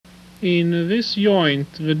In this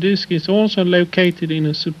joint, the disc is also located in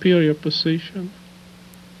a superior position.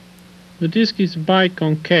 The disc is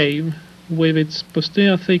biconcave, with its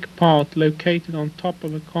posterior thick part located on top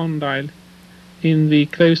of the condyle in the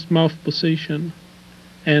closed mouth position,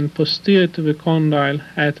 and posterior to the condyle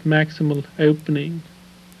at maximal opening.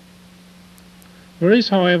 There is,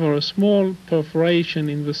 however, a small perforation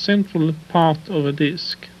in the central part of the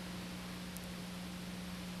disc.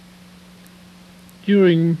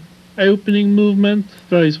 During opening movement,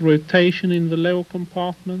 there is rotation in the lower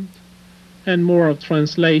compartment and more of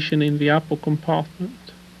translation in the upper compartment.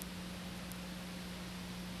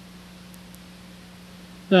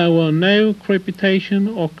 There were no crepitation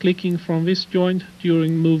or clicking from this joint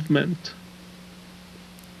during movement.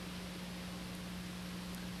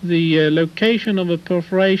 The location of a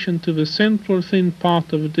perforation to the central thin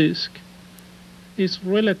part of the disc is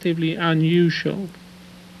relatively unusual.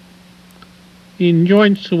 In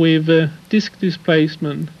joints with disc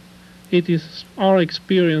displacement, it is our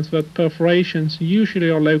experience that perforations usually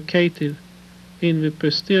are located in the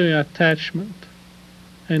posterior attachment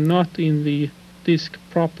and not in the disc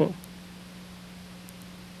proper.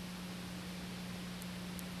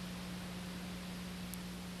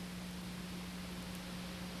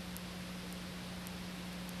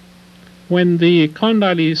 When the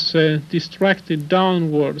condyle is distracted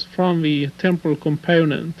downwards from the temporal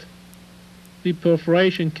component, the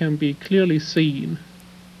perforation can be clearly seen.